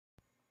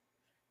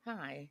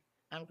Hi,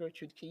 I'm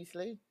Gertrude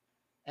Keesley,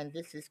 and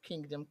this is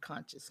Kingdom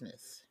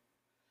Consciousness.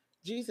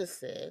 Jesus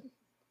said,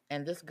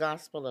 "And this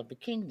gospel of the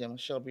kingdom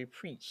shall be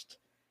preached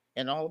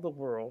in all the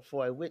world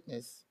for a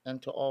witness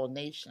unto all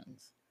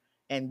nations,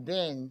 and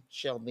then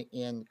shall the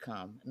end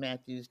come."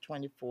 Matthew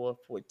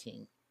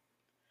 24:14.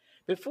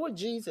 Before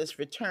Jesus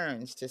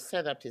returns to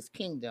set up his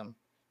kingdom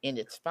in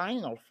its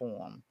final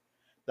form,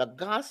 the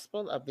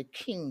gospel of the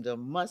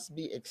kingdom must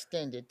be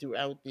extended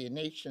throughout the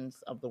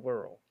nations of the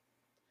world.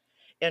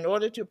 In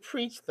order to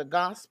preach the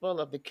gospel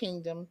of the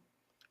kingdom,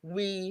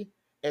 we,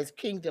 as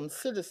kingdom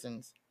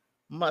citizens,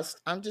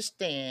 must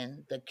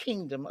understand the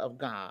kingdom of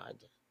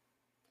God.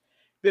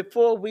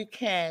 Before we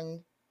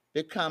can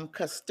become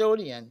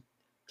custodian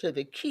to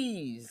the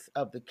keys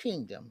of the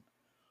kingdom,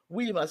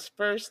 we must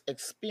first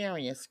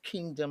experience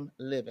kingdom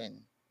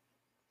living.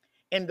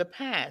 In the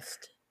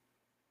past,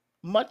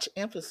 much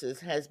emphasis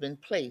has been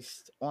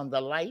placed on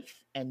the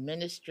life and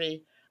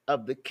ministry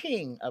of the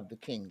King of the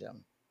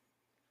kingdom,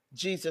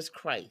 Jesus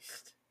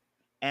Christ,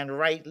 and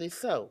rightly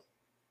so.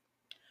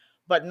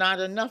 But not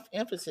enough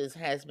emphasis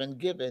has been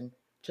given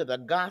to the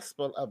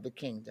gospel of the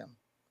kingdom.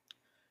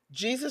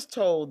 Jesus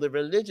told the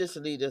religious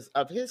leaders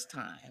of his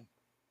time,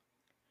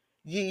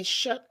 "Ye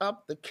shut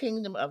up the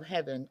kingdom of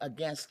heaven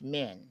against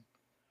men,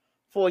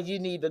 for ye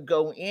neither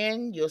go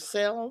in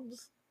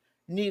yourselves,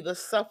 neither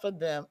suffer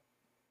them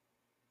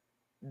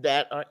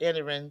that are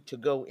entering to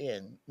go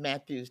in."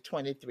 Matthew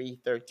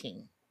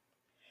 23:13.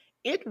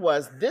 It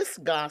was this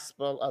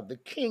gospel of the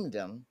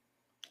kingdom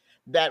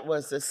that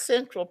was the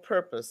central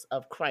purpose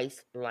of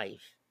Christ's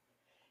life.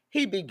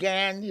 He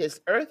began his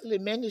earthly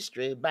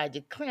ministry by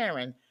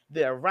declaring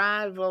the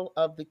arrival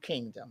of the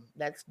kingdom.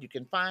 That's you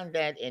can find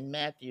that in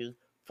Matthew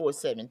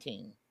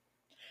 4:17.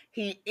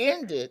 He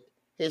ended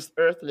his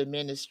earthly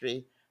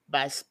ministry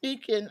by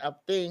speaking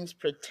of things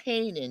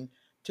pertaining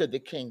to the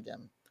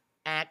kingdom.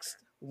 Acts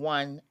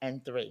 1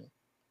 and 3.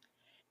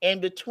 In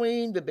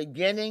between the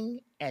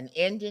beginning and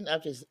ending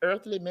of his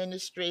earthly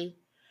ministry,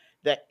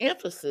 the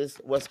emphasis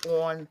was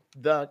on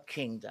the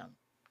kingdom.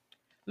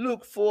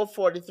 Luke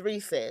 4:43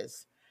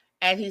 says,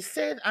 "And he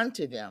said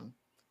unto them,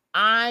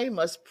 I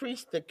must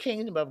preach the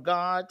kingdom of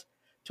God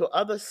to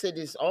other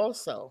cities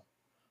also,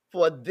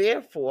 for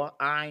therefore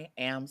I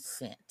am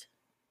sent."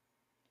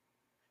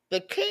 The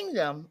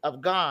kingdom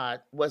of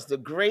God was the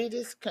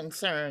greatest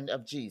concern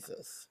of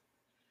Jesus.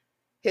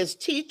 His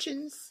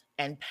teachings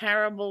and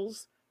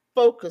parables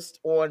focused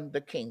on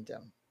the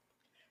kingdom.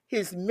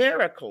 His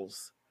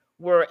miracles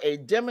were a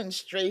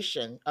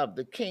demonstration of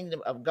the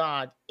kingdom of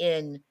God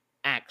in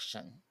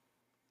action.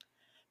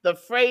 The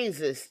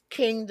phrases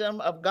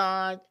kingdom of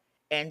God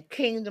and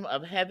kingdom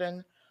of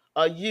heaven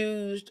are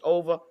used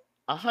over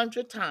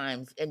 100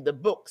 times in the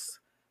books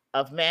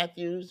of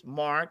Matthew,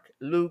 Mark,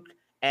 Luke,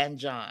 and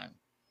John.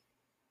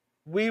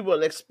 We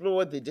will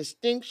explore the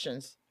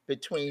distinctions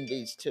between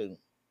these two.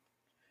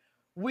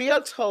 We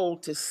are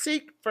told to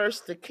seek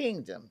first the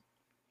kingdom,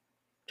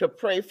 to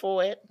pray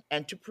for it,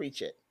 and to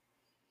preach it.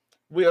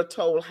 We are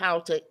told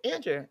how to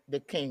enter the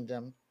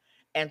kingdom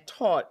and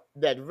taught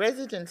that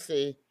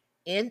residency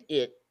in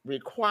it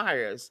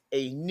requires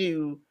a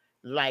new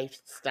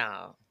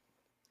lifestyle.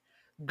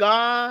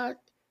 God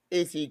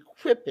is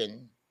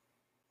equipping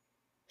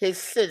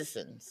his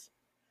citizens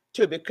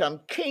to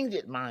become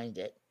kingdom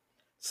minded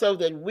so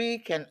that we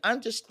can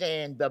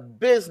understand the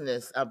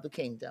business of the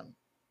kingdom.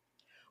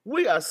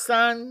 We are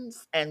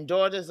sons and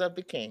daughters of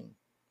the king.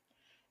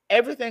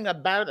 Everything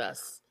about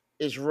us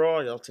is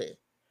royalty,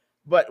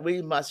 but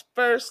we must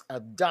first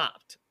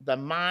adopt the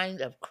mind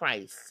of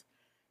Christ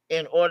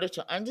in order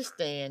to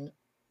understand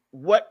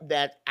what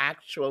that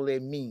actually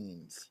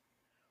means.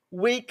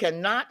 We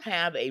cannot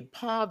have a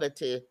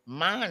poverty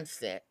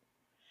mindset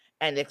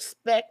and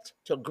expect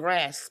to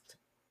grasp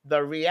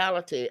the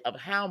reality of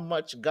how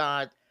much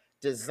God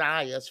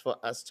desires for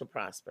us to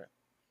prosper.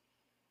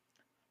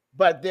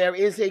 But there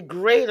is a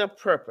greater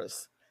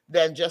purpose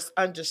than just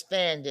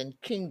understanding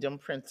kingdom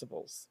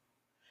principles.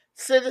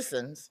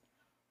 Citizens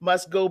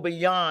must go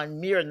beyond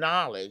mere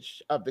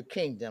knowledge of the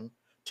kingdom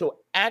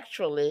to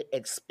actually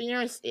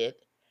experience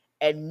it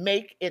and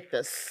make it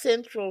the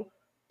central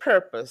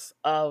purpose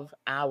of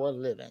our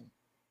living.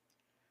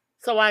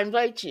 So I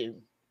invite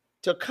you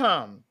to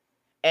come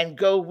and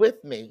go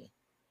with me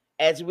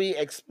as we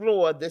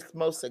explore this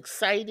most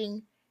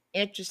exciting,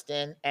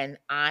 interesting, and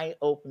eye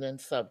opening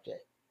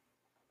subject.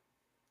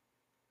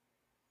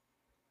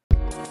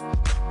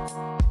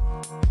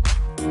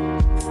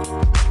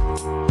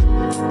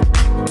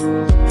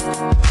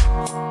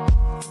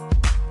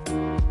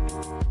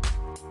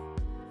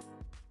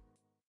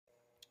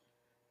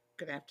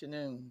 Good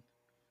afternoon.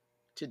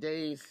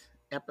 Today's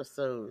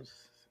episode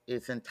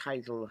is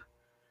entitled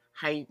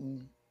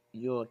Heighten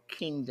Your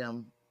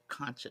Kingdom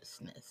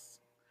Consciousness.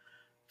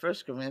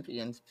 1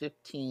 Corinthians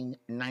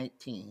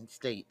 15:19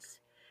 states,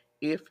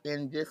 "If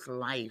in this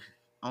life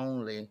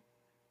only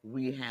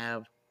we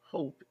have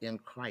hope in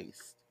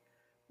Christ,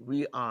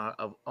 we are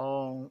of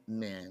all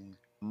men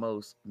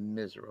most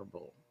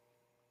miserable."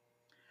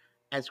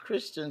 As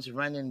Christians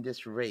running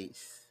this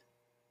race,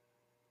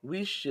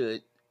 We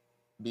should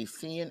be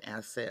seeing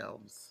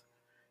ourselves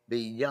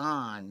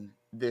beyond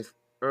this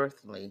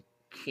earthly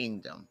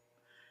kingdom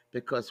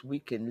because we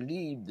can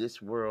leave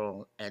this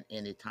world at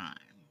any time.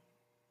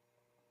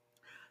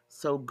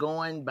 So,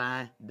 going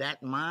by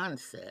that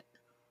mindset,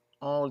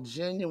 all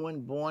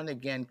genuine born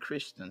again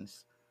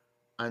Christians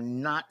are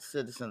not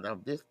citizens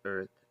of this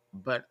earth,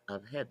 but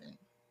of heaven.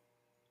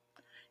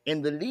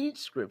 In the lead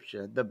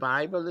scripture, the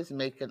Bible is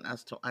making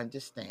us to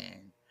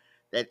understand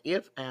that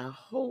if our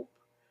hope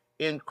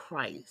in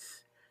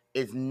Christ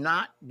is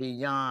not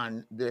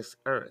beyond this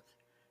earth,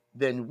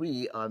 then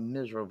we are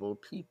miserable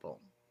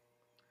people.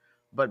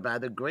 But by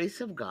the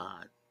grace of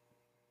God,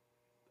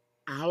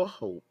 our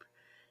hope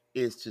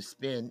is to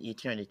spend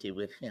eternity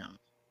with Him.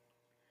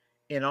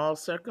 In all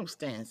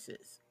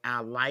circumstances,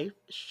 our life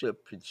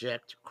should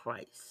project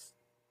Christ.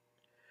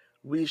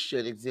 We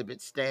should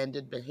exhibit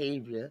standard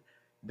behavior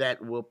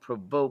that will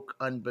provoke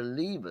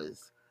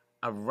unbelievers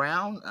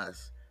around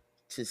us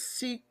to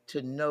seek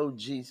to know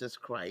Jesus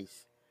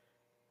Christ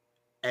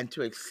and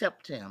to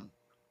accept Him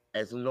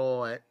as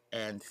Lord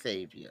and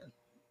Savior.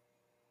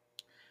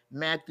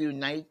 Matthew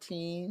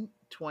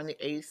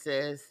 19:28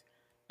 says,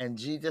 "And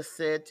Jesus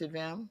said to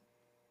them,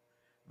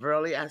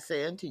 Verily I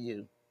say unto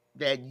you,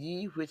 that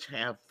ye which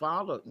have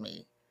followed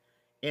me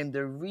in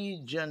the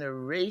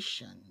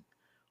regeneration,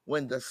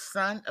 when the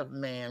Son of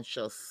Man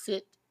shall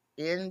sit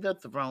in the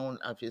throne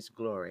of his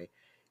glory,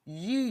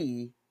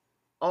 ye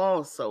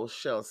also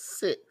shall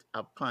sit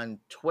upon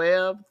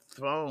 12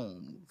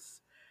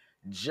 thrones,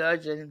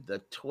 judging the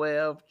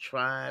 12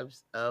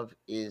 tribes of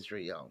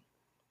Israel."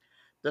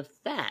 The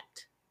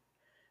fact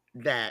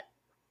that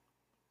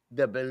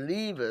the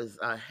believers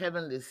are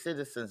heavenly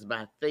citizens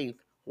by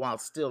faith while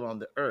still on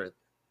the earth,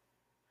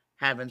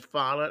 having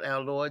followed our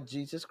Lord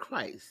Jesus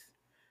Christ,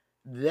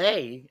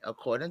 they,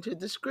 according to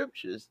the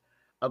scriptures,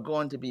 are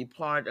going to be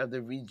part of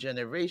the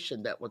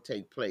regeneration that will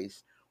take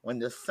place when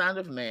the Son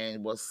of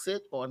Man will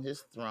sit on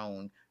his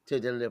throne to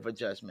deliver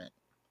judgment.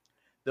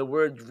 The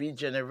word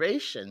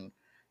regeneration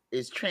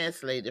is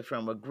translated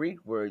from a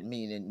Greek word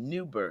meaning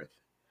new birth,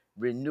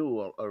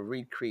 renewal, or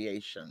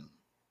recreation.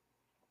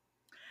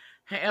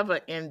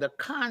 However, in the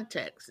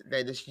context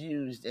that is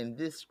used in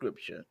this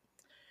scripture,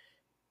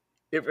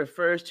 it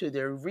refers to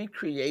the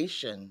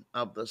recreation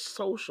of the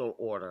social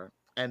order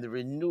and the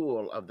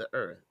renewal of the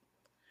earth.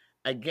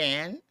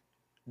 Again,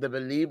 the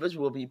believers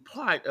will be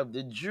part of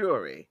the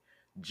jury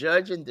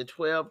judging the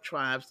 12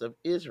 tribes of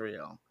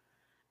Israel,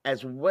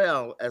 as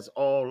well as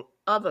all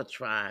other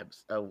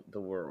tribes of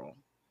the world.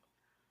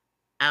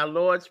 Our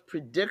Lord's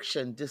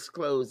prediction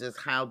discloses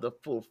how the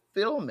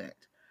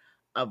fulfillment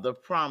of the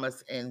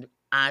promise in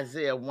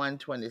Isaiah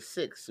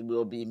 126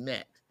 will be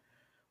met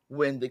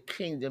when the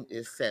kingdom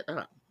is set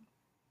up.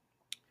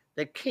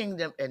 The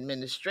kingdom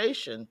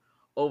administration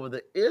over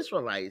the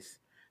Israelites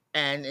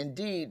and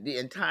indeed the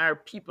entire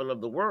people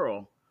of the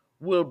world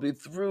will be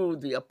through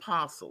the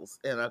apostles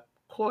in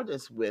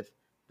accordance with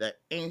the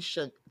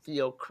ancient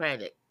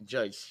theocratic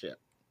judgeship.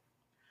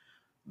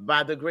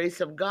 By the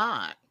grace of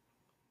God,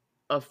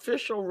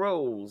 official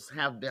roles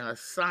have been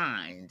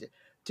assigned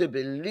to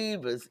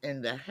believers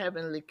in the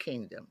heavenly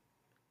kingdom.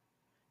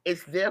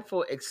 It's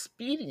therefore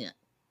expedient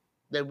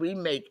that we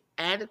make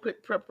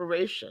adequate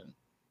preparation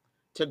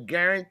to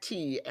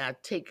guarantee our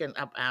taking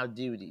up our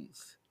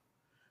duties.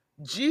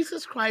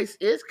 Jesus Christ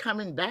is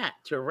coming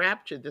back to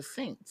rapture the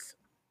saints.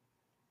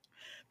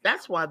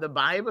 That's why the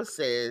Bible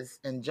says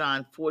in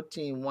John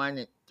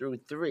 14:1 through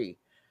 3,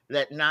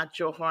 "Let not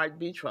your heart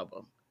be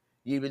troubled.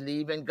 You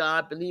believe in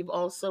God, believe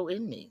also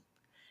in me.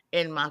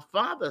 In my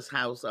Father's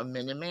house are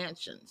many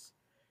mansions.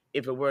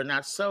 If it were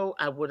not so,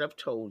 I would have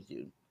told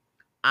you.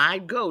 I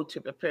go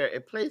to prepare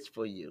a place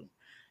for you.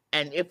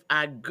 And if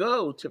I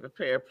go to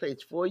prepare a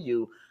place for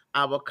you,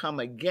 I will come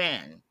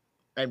again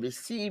and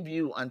receive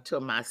you unto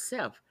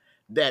myself,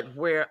 that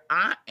where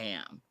I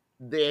am,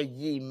 there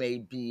ye may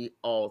be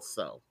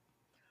also."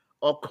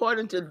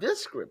 According to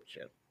this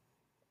scripture,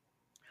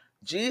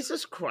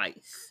 Jesus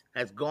Christ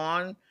has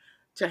gone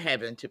to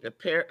heaven to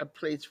prepare a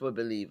place for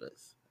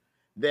believers.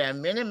 There are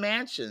many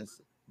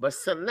mansions, but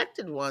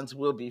selected ones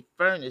will be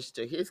furnished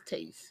to his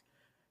taste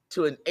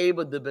to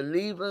enable the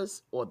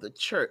believers or the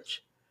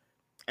church,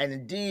 and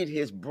indeed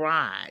his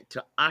bride,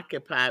 to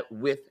occupy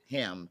with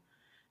him,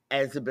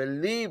 as the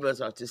believers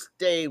are to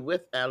stay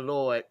with our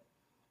Lord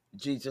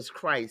Jesus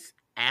Christ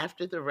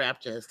after the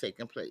rapture has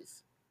taken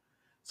place.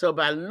 So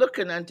by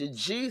looking unto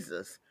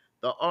Jesus,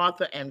 the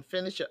author and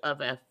finisher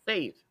of our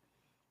faith,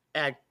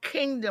 our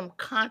kingdom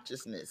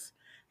consciousness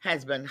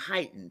has been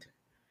heightened,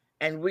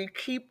 and we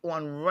keep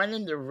on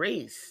running the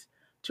race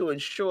to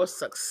ensure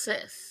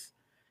success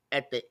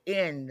at the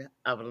end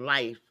of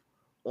life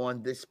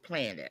on this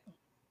planet.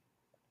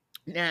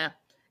 Now,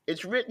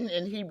 it's written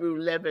in Hebrew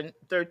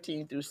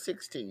 11:13 through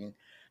 16.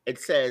 It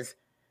says,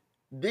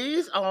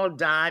 "These all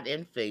died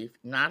in faith,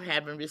 not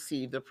having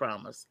received the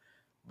promise,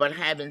 but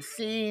having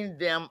seen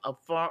them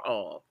afar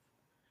off,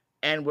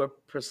 and were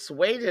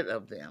persuaded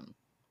of them,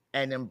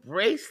 and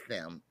embraced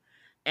them,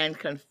 and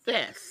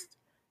confessed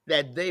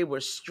that they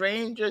were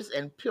strangers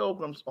and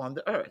pilgrims on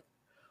the earth.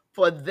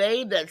 For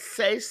they that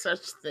say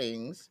such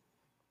things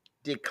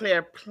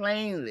declare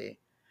plainly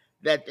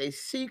that they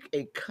seek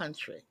a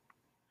country.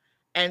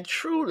 And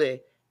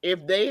truly,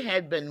 if they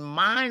had been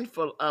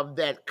mindful of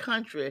that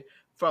country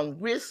from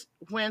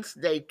whence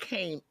they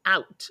came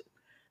out,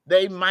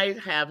 they might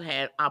have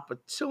had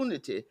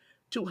opportunity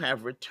to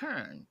have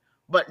returned.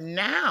 But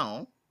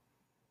now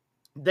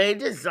they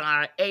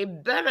desire a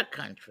better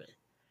country,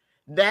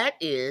 that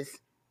is,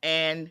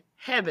 an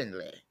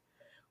heavenly.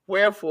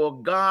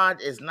 Wherefore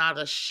God is not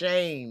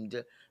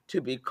ashamed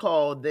to be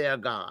called their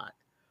God,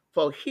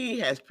 for he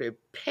has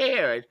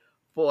prepared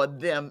for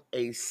them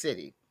a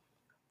city.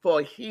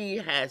 For he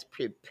has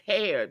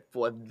prepared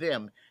for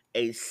them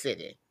a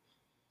city.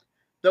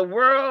 The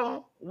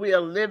world we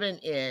are living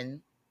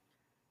in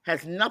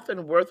has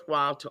nothing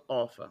worthwhile to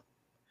offer.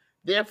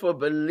 Therefore,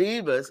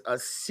 believers are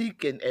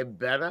seeking a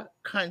better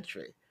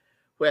country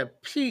where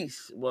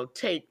peace will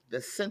take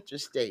the center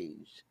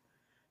stage,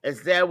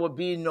 as there will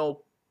be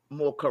no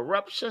more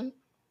corruption,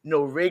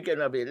 no rigging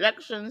of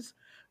elections,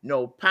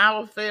 no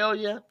power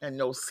failure, and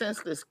no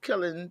senseless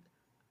killing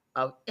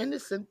of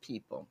innocent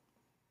people.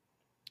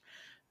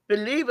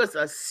 Believers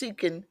are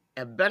seeking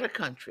a better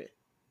country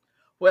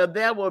where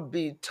there will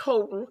be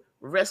total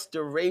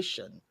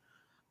restoration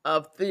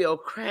of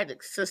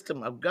theocratic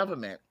system of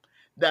government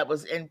that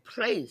was in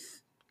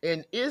place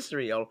in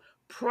Israel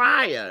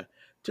prior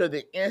to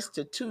the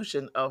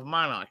institution of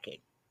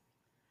monarchy.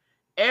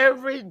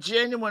 Every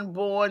genuine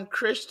born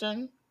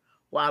Christian,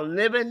 while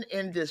living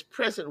in this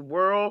present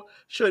world,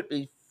 should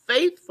be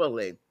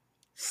faithfully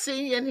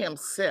seeing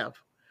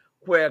himself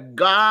where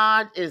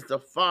God is the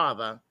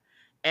Father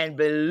and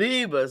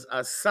believers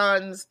are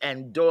sons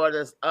and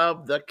daughters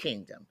of the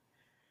kingdom.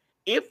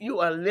 If you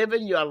are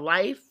living your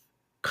life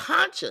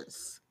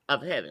conscious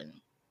of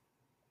heaven,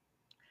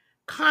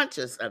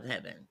 conscious of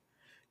heaven,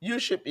 you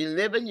should be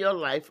living your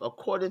life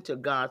according to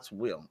God's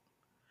will.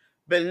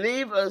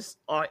 Believers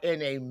are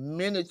in a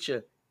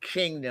miniature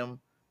kingdom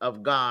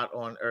of God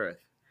on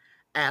earth.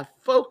 Our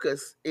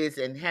focus is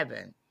in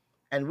heaven,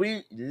 and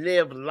we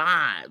live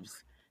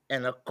lives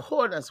in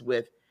accordance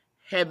with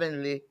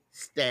heavenly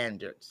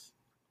standards.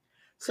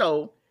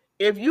 So,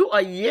 if you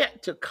are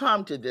yet to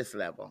come to this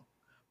level,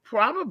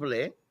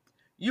 probably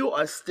you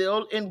are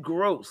still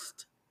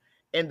engrossed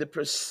in the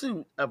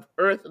pursuit of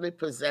earthly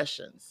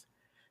possessions.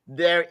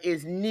 There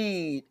is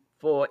need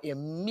for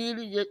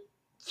immediate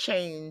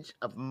change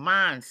of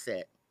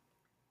mindset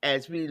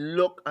as we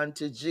look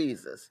unto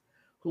Jesus,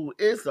 who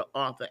is the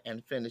author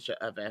and finisher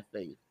of our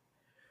faith.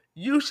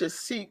 You should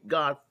seek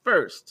God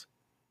first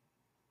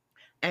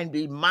and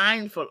be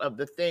mindful of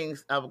the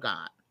things of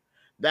God.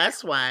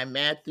 That's why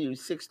Matthew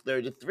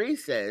 6:33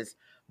 says,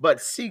 "But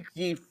seek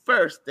ye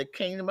first the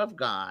kingdom of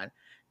God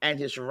and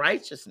his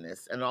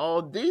righteousness, and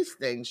all these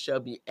things shall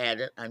be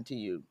added unto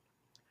you."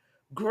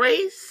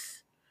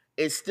 Grace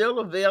is still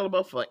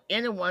available for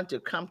anyone to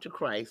come to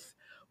Christ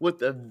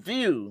with a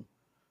view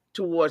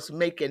towards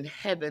making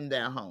heaven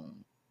their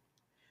home.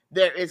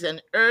 There is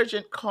an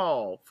urgent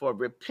call for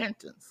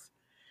repentance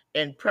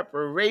in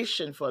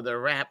preparation for the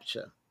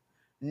rapture,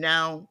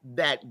 now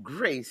that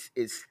grace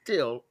is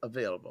still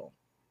available.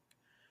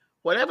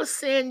 Whatever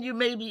sin you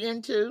may be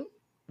into,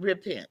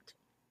 repent.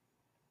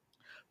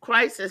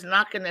 Christ is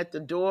knocking at the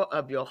door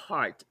of your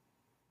heart.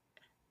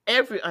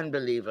 Every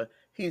unbeliever,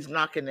 he's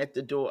knocking at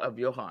the door of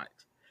your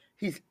heart.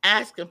 He's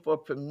asking for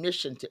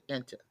permission to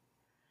enter.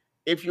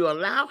 If you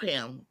allow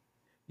him,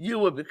 you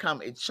will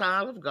become a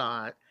child of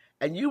God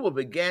and you will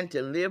begin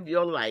to live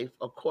your life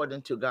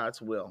according to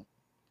God's will.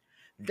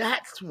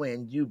 That's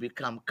when you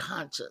become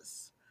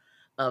conscious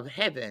of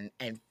heaven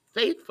and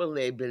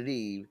faithfully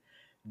believe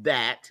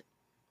that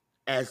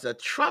as the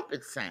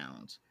trumpet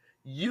sounds,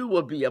 you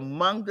will be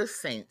among the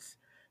saints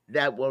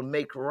that will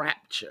make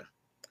rapture.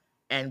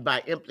 And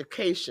by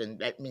implication,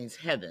 that means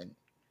heaven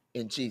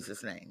in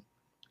Jesus' name.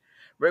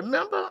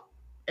 Remember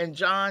in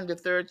John, the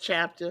 3rd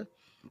chapter,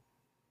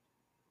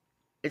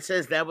 it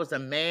says there was a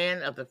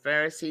man of the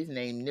Pharisees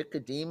named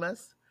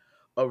Nicodemus,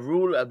 a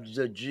ruler of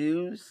the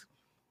Jews,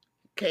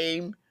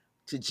 came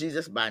to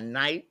Jesus by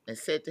night and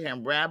said to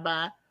him,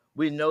 "Rabbi,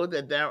 we know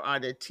that thou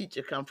art a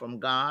teacher come from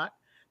God,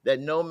 that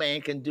no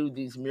man can do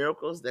these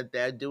miracles that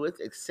thou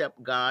doest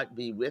except God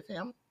be with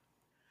him."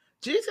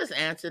 Jesus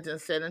answered and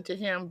said unto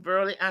him,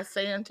 "Verily I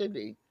say unto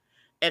thee,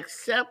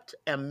 except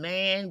a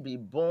man be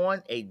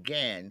born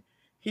again,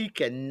 he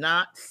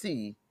cannot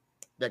see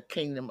the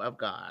kingdom of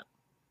God."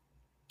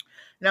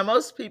 Now,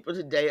 most people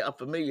today are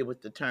familiar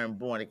with the term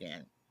born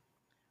again.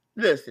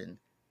 Listen,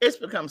 it's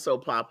become so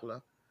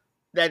popular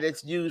that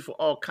it's used for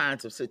all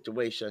kinds of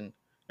situations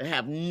that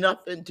have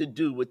nothing to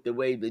do with the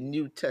way the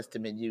New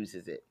Testament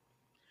uses it.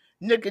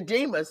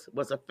 Nicodemus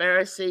was a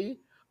Pharisee,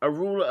 a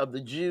ruler of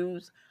the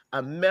Jews,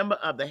 a member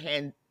of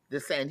the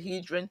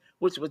Sanhedrin,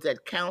 which was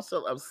that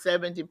council of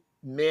 70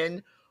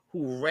 men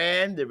who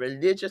ran the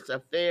religious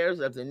affairs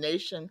of the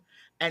nation,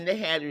 and they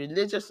had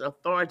religious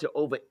authority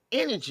over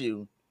any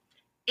Jew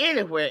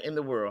anywhere in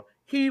the world.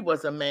 He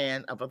was a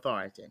man of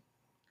authority.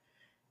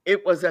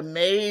 It was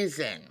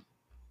amazing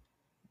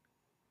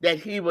that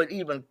he would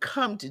even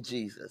come to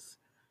Jesus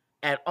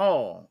at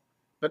all,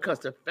 because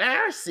the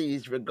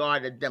Pharisees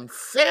regarded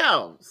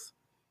themselves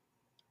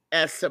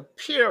as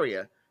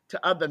superior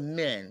to other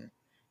men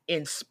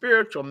in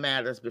spiritual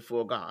matters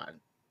before God.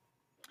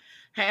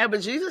 However,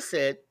 Jesus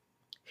said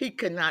he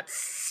could not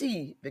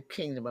see the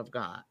kingdom of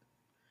God.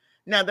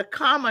 Now, the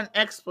common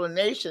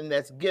explanation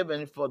that's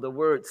given for the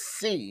word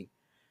see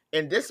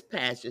in this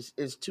passage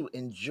is to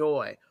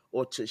enjoy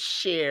or to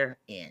share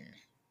in.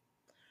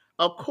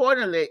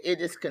 Accordingly, it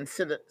is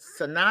considered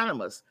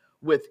synonymous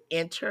with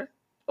enter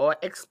or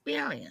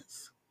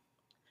experience.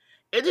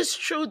 It is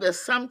true that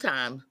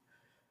sometimes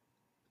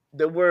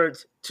the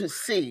words to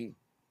see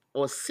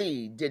or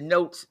see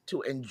denotes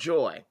to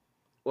enjoy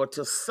or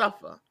to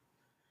suffer,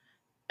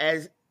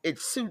 as it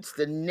suits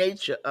the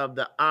nature of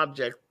the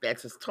object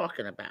that it's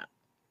talking about.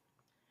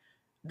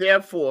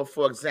 Therefore,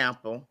 for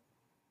example,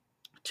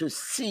 to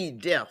see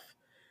death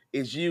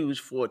is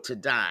used for to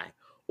die,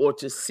 or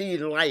to see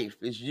life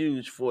is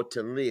used for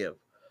to live,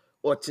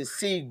 or to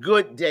see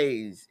good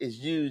days is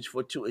used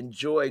for to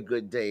enjoy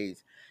good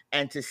days,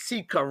 and to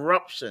see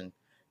corruption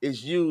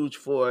is used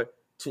for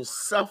to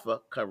suffer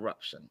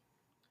corruption.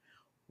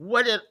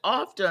 What it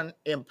often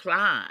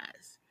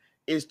implies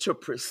is to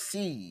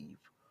perceive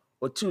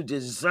or to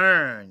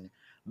discern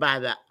by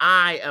the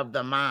eye of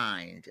the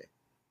mind.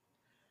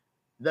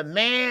 The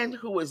man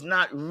who is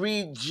not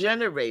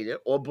regenerated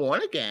or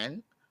born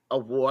again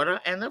of water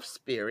and of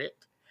spirit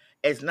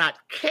is not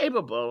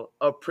capable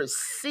of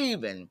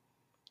perceiving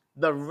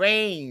the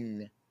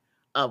reign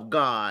of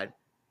God,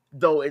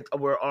 though it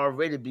were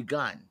already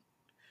begun.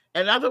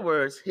 In other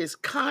words, his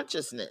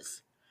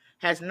consciousness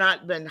has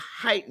not been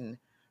heightened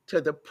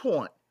to the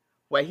point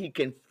where he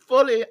can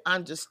fully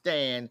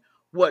understand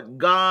what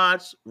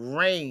God's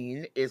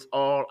reign is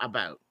all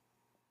about.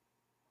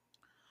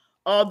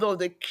 Although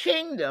the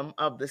kingdom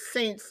of the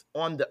saints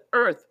on the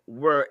earth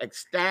were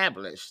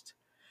established,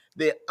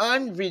 the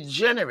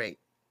unregenerate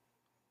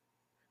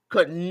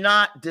could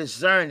not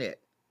discern it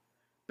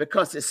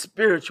because it's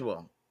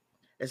spiritual.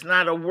 It's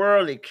not a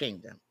worldly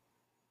kingdom,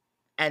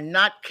 and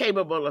not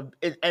capable of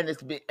it, and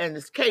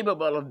it's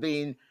capable of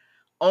being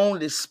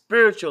only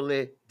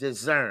spiritually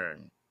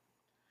discerned.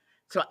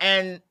 So,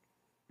 and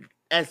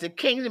as the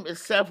kingdom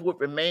itself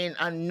would remain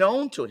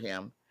unknown to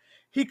him,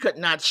 he could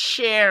not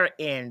share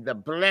in the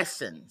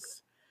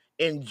blessings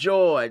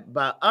enjoyed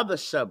by other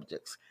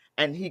subjects,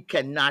 and he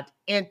cannot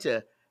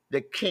enter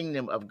the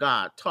kingdom of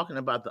God, talking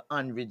about the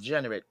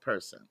unregenerate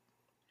person.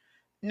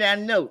 Now,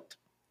 note,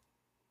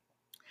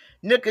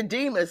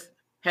 Nicodemus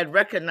had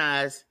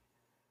recognized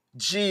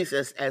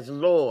Jesus as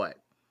Lord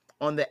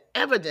on the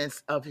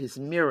evidence of his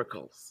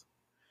miracles.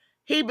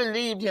 He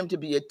believed him to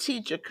be a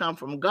teacher come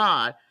from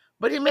God,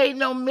 but he made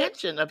no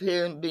mention of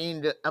his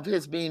being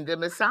the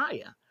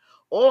Messiah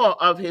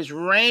or of his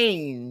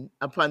reign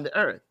upon the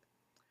earth.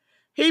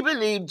 He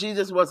believed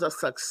Jesus was a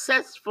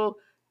successful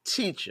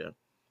teacher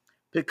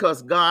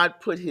because God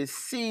put his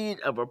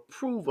seed of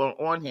approval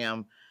on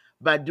him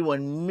by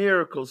doing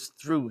miracles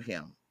through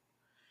him.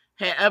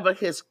 However,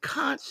 his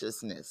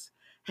consciousness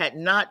had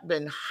not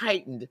been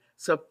heightened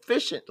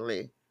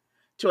sufficiently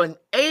to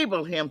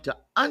enable him to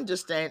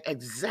understand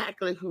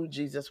exactly who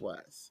Jesus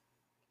was.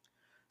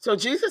 So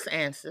Jesus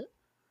answered,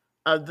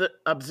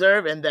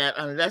 observing that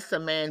unless a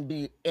man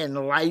be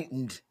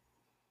enlightened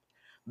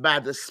by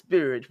the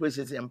Spirit, which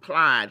is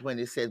implied when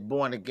it says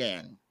born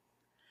again,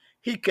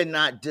 he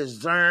cannot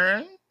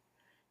discern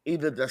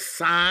either the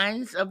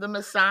signs of the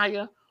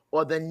Messiah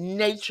or the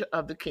nature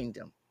of the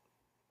kingdom.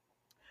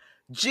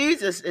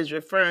 Jesus is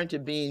referring to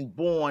being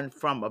born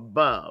from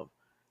above.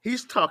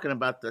 He's talking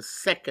about the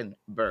second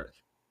birth.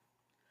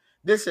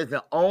 This is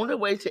the only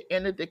way to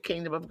enter the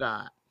kingdom of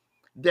God.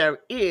 There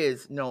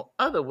is no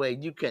other way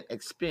you can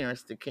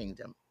experience the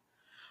kingdom.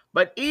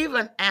 But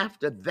even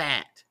after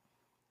that,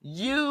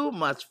 you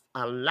must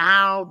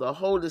allow the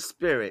Holy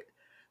Spirit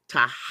to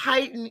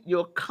heighten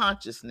your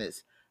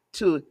consciousness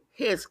to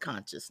his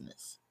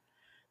consciousness.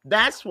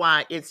 That's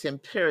why it's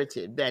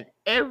imperative that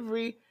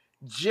every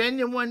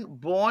genuine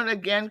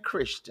born-again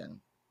Christian,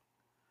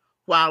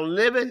 while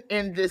living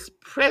in this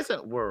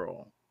present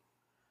world,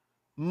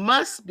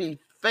 must be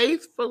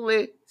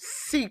faithfully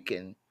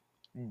seeking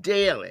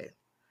daily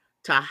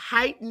to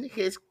heighten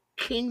his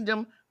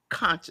kingdom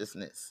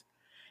consciousness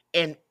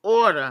in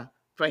order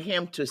for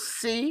him to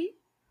see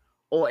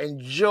or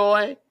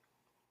enjoy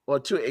or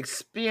to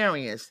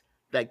experience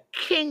the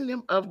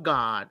kingdom of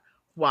God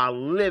while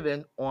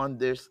living on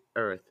this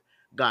earth.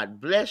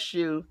 God bless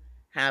you.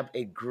 Have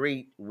a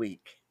great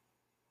week.